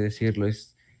 por así decirlo.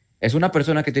 Es una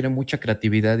persona que tiene mucha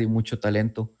creatividad y mucho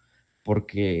talento,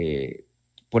 porque,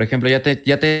 por ejemplo, ya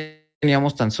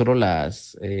teníamos tan solo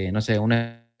no sé, un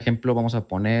ejemplo, vamos a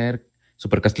poner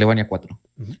Super Castlevania 4.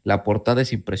 Ujú. La portada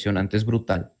es impresionante, es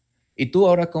brutal. ¿Y tú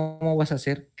ahora cómo vas a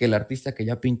hacer que el artista que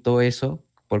ya pintó eso,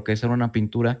 porque esa era una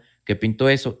pintura que pintó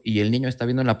eso y el niño está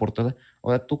viendo en la portada,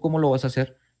 ahora tú cómo lo vas a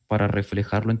hacer para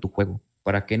reflejarlo en tu juego?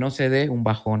 Para que no se dé un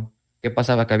bajón. ¿Qué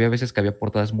pasaba? Que había veces que había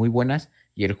portadas muy buenas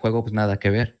y el juego pues nada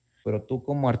que ver. Pero tú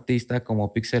como artista,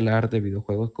 como pixel art de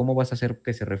videojuegos, ¿cómo vas a hacer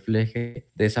que se refleje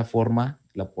de esa forma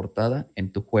la portada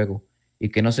en tu juego? Y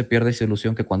que no se pierda esa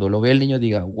ilusión, que cuando lo ve el niño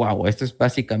diga, wow, esto es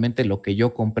básicamente lo que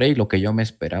yo compré y lo que yo me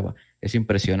esperaba. Es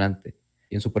impresionante.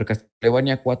 Y en Super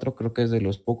Castlevania 4 creo que es de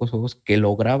los pocos juegos que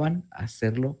lograban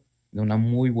hacerlo de una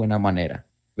muy buena manera.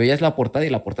 Veías la portada y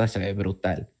la portada se ve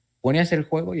brutal. Ponías el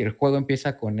juego y el juego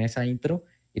empieza con esa intro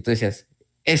y tú decías,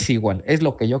 es igual, es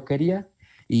lo que yo quería.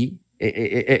 Y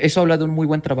eso habla de un muy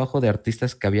buen trabajo de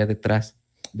artistas que había detrás,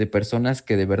 de personas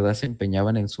que de verdad se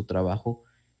empeñaban en su trabajo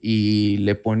y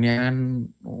le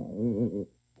ponían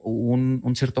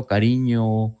un cierto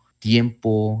cariño,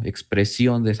 tiempo,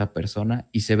 expresión de esa persona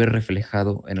y se ve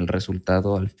reflejado en el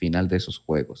resultado al final de esos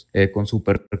juegos. Con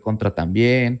Super Contra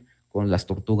también, con las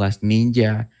tortugas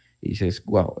ninja, y dices,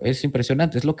 wow, es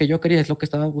impresionante, es lo que yo quería, es lo que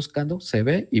estaba buscando, se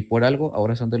ve y por algo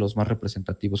ahora son de los más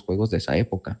representativos juegos de esa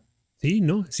época. Sí,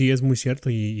 no, sí es muy cierto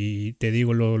y te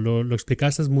digo, lo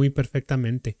explicaste muy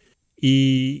perfectamente.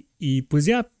 Y pues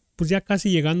ya casi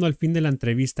llegando al fin de la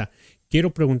entrevista,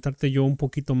 quiero preguntarte yo un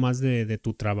poquito más de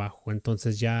tu trabajo.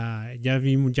 Entonces ya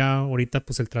vimos ya ahorita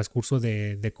pues el transcurso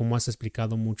de cómo has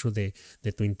explicado mucho de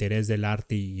tu interés del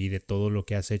arte y de todo lo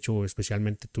que has hecho,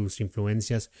 especialmente tus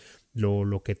influencias,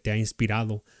 lo que te ha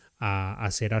inspirado a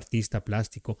ser artista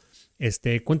plástico.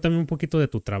 Cuéntame un poquito de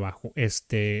tu trabajo.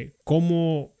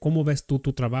 ¿Cómo ves tú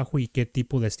tu trabajo y qué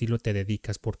tipo de estilo te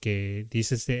dedicas? Porque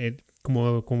dices,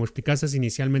 como explicaste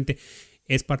inicialmente,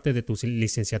 es parte de tu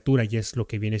licenciatura y es lo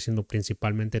que viene siendo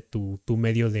principalmente tu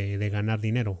medio de ganar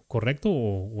dinero, ¿correcto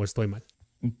o estoy mal?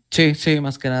 Sí, sí,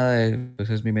 más que nada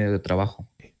pues es mi medio de trabajo.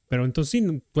 Pero entonces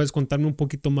sí, puedes contarme un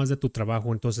poquito más de tu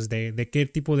trabajo, entonces de qué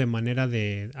tipo de manera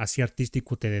de así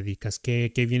artístico te dedicas,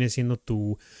 qué viene siendo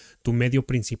tu medio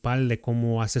principal de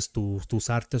cómo haces tus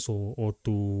artes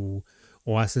o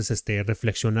haces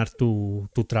reflexionar tu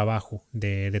trabajo,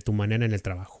 de tu manera en el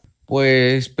trabajo.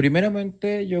 Pues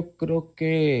primeramente yo creo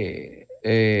que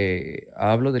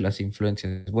hablo de las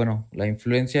influencias. Bueno, la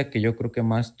influencia que yo creo que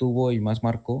más tuvo y más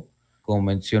marcó como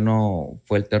menciono,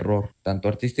 fue el terror, tanto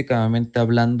artísticamente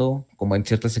hablando como en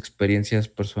ciertas experiencias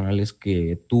personales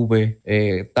que tuve.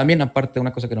 También aparte,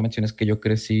 una cosa que no mencioné es que yo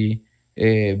crecí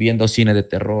viendo cine de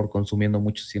terror, consumiendo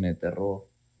mucho cine de terror.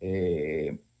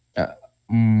 Eh, ah,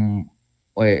 mm,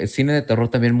 Cine de terror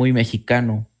también muy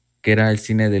mexicano, que era el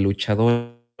cine de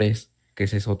luchadores, que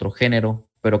ese es otro género,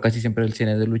 pero casi siempre el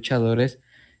cine de luchadores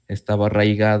estaba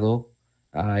arraigado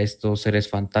a estos seres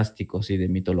fantásticos y de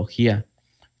mitología.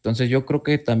 Entonces yo creo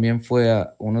que también fue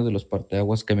uno de los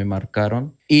parteaguas que me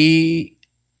marcaron y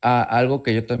algo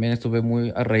que yo también estuve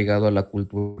muy arraigado a la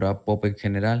cultura pop en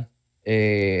general.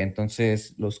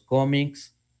 Entonces los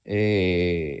cómics,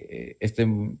 este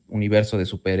universo de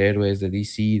superhéroes de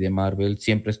DC, de Marvel,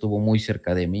 siempre estuvo muy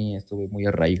cerca de mí, estuve muy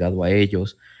arraigado a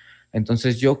ellos.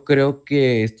 Entonces yo creo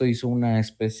que esto hizo una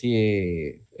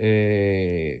especie,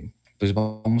 pues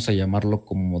vamos a llamarlo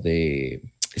como de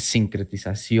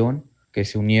sincretización, que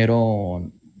se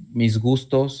unieron mis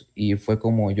gustos y fue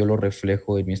como yo lo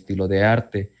reflejo en mi estilo de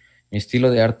arte. Mi estilo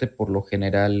de arte por lo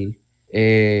general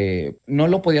no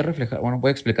lo podía reflejar, bueno, voy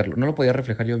a explicarlo, no lo podía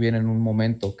reflejar yo bien en un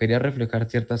momento, quería reflejar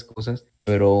ciertas cosas,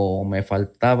 pero me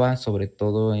faltaba sobre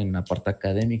todo en la parte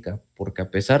académica, porque a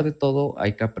pesar de todo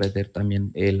hay que aprender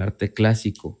también el arte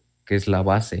clásico, que es la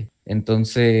base.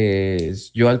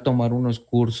 Entonces, yo al tomar unos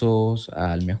cursos,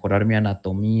 al mejorar mi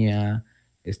anatomía,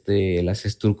 las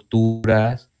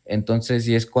estructuras, entonces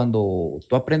y es cuando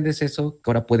tú aprendes eso, que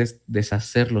ahora puedes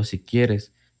deshacerlo si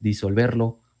quieres,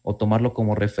 disolverlo o tomarlo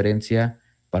como referencia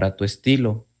para tu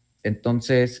estilo.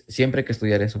 Entonces, siempre hay que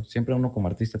estudiar eso. Siempre uno como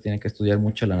artista tiene que estudiar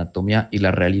mucho la anatomía y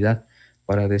la realidad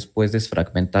para después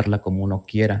desfragmentarla como uno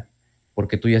quiera,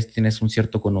 porque tú ya tienes un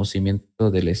cierto conocimiento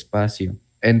del espacio.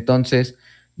 Entonces,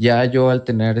 ya yo al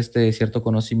tener este cierto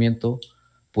conocimiento,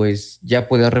 pues ya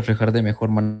puedo reflejar de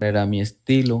mejor manera mi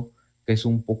estilo, que es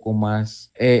un poco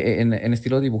más en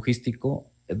estilo dibujístico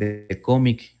de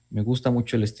cómic. Me gusta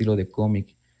mucho el estilo de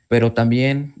cómic, pero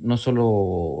también no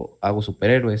solo hago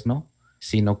superhéroes, ¿no?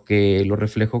 Sino que lo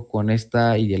reflejo con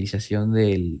esta idealización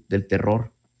del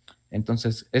terror.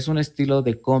 Entonces, es un estilo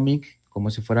de cómic, como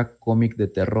si fuera cómic de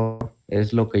terror.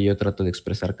 Es lo que yo trato de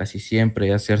expresar casi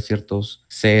siempre, hacer ciertos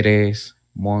seres,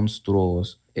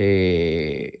 monstruos,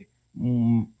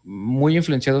 muy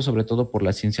influenciados sobre todo por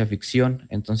la ciencia ficción.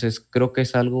 Entonces, creo que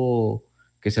es algo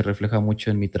que se refleja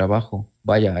mucho en mi trabajo.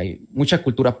 Vaya, hay mucha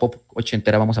cultura pop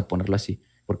ochentera, vamos a ponerlo así,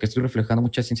 porque estoy reflejando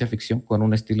mucha ciencia ficción con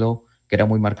un estilo que era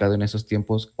muy marcado en esos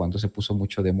tiempos cuando se puso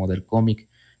mucho de moda el cómic.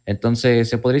 Entonces,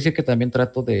 se podría decir que también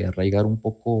trato de arraigar un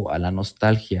poco a la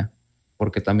nostalgia,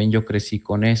 porque también yo crecí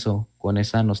con eso, con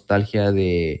esa nostalgia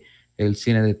de el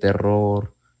cine de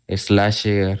terror,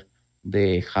 slasher,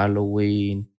 de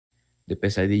Halloween, de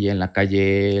Pesadilla en la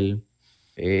calle,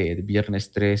 de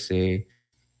Viernes 13,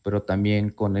 pero también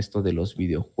con esto de los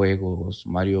videojuegos,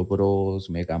 Mario Bros,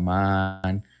 Mega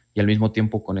Man, y al mismo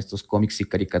tiempo con estos cómics y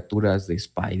caricaturas de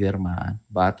Spider-Man,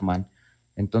 Batman.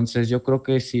 Entonces yo creo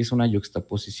que sí es una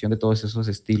yuxtaposición de todos esos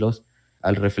estilos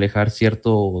al reflejar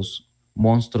ciertos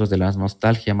monstruos de la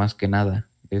nostalgia más que nada.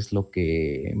 Es lo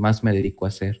que más me dedico a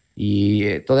hacer.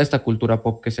 Y toda esta cultura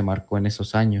pop que se marcó en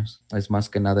esos años es más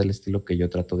que nada el estilo que yo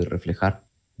trato de reflejar.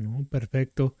 No,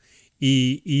 perfecto.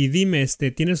 Y dime,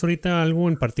 ¿tienes ahorita algo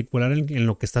en particular en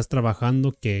lo que estás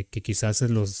trabajando que quizás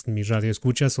en mis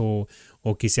radioescuchas o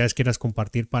quizás quieras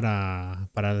compartir para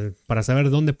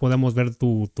saber dónde podemos ver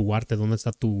tu arte, dónde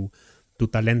está tu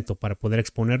talento para poder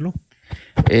exponerlo?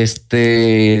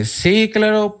 Sí,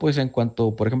 claro, pues en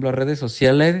cuanto, por ejemplo, a redes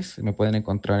sociales, me pueden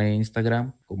encontrar en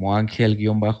Instagram como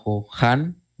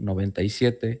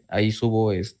Ángel-Han97. Ahí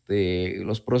subo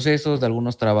los procesos de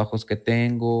algunos trabajos que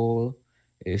tengo,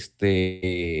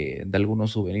 de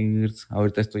algunos souvenirs.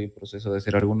 Ahorita estoy en proceso de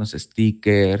hacer algunos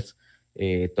stickers,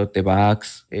 tote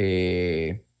bags,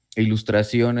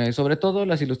 ilustraciones. Sobre todo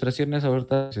las ilustraciones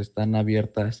ahorita están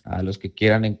abiertas a los que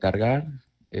quieran encargar.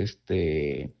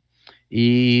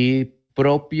 Y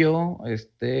propio, va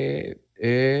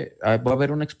a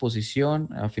haber una exposición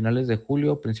a finales de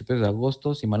julio, principios de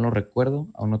agosto, si mal no recuerdo,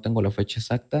 aún no tengo la fecha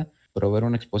exacta, pero va a haber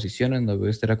una exposición en donde voy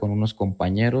a estar con unos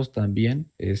compañeros también,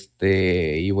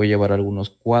 y voy a llevar algunos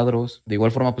cuadros. De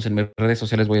igual forma, pues en mis redes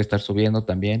sociales voy a estar subiendo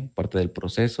también parte del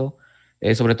proceso.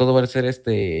 Sobre todo va a ser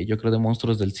yo creo, de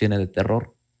monstruos del cine de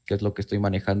terror, que es lo que estoy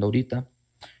manejando ahorita.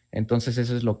 Entonces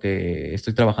eso es lo que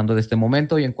estoy trabajando de este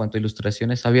momento y en cuanto a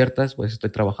ilustraciones abiertas, pues estoy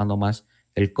trabajando más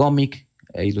el cómic,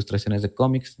 ilustraciones de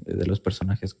cómics, de los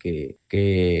personajes que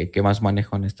más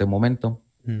manejo en este momento.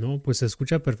 No, pues se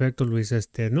escucha perfecto, Luis.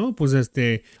 No, pues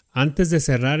antes de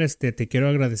cerrar, te quiero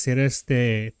agradecer,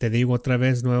 te digo otra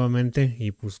vez nuevamente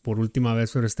y pues por última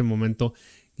vez por este momento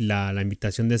la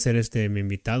invitación de ser mi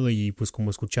invitado, y pues como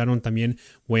escucharon también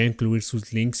voy a incluir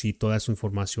sus links y toda su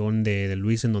información de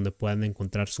Luis en donde puedan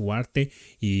encontrar su arte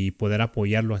y poder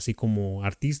apoyarlo así como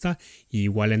artista, y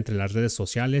igual entre las redes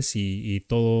sociales y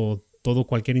todo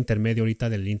cualquier intermedio ahorita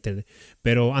del internet.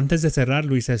 Pero antes de cerrar,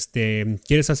 Luis,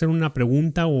 ¿quieres hacer una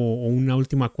pregunta o una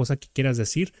última cosa que quieras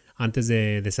decir antes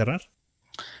de cerrar?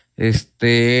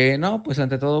 No, pues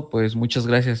ante todo, pues muchas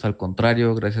gracias, al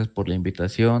contrario, gracias por la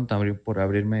invitación, también por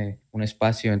abrirme un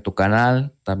espacio en tu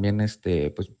canal, también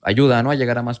pues ayuda, ¿no?, a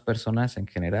llegar a más personas en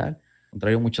general. Al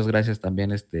contrario, muchas gracias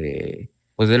también,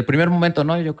 pues del primer momento,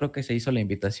 ¿no? Yo creo que se hizo la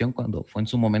invitación cuando fue en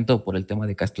su momento por el tema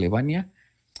de Castlevania,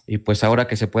 y pues ahora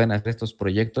que se pueden hacer estos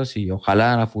proyectos y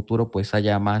ojalá a futuro pues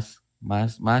haya más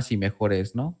y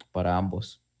mejores, ¿no?, para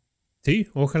ambos. Sí,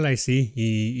 ojalá y sí.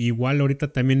 Y igual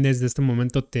ahorita también desde este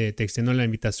momento te extiendo la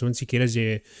invitación si quieres,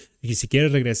 y si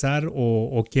quieres regresar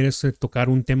o quieres tocar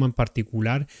un tema en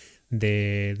particular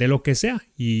de lo que sea,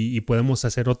 y podemos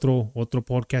hacer otro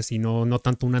podcast, y no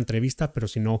tanto una entrevista, pero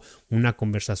sino una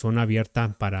conversación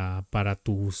abierta para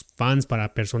tus fans,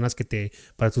 para personas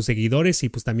para tus seguidores, y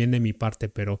pues también de mi parte.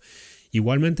 Pero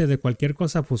igualmente, de cualquier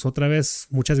cosa, pues otra vez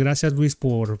muchas gracias, Luis,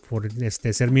 por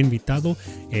ser mi invitado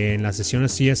en las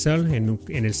sesiones ESL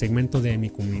en el segmento de Mi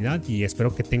Comunidad, y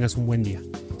espero que tengas un buen día.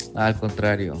 Al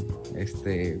contrario,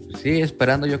 sí,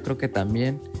 esperando, yo creo que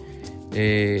también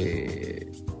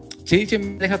sí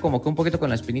me deja como que un poquito con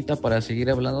la espinita para seguir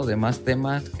hablando de más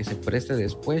temas que se preste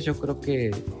después. Yo creo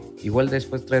que igual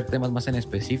después traer temas más en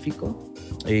específico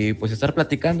y pues estar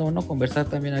platicando, ¿no? Conversar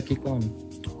también aquí con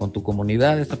tu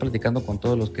comunidad, estar platicando con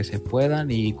todos los que se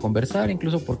puedan y conversar,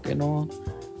 incluso, ¿por qué no?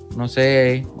 No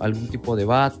sé, algún tipo de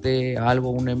debate, algo,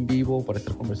 un en vivo para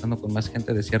estar conversando con más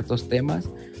gente de ciertos temas.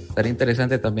 Estaría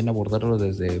interesante también abordarlo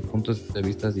desde puntos de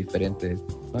vista diferentes,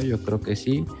 ¿no? Yo creo que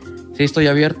sí estoy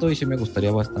abierto y sí me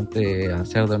gustaría bastante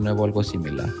hacer de nuevo algo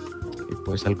similar. Y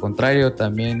pues al contrario,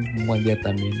 también un buen día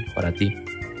también para ti.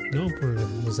 No,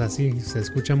 pues así se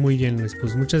escucha muy bien, Luis.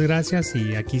 Pues muchas gracias,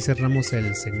 y aquí cerramos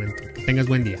el segmento. Que tengas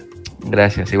buen día.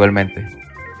 Gracias, igualmente.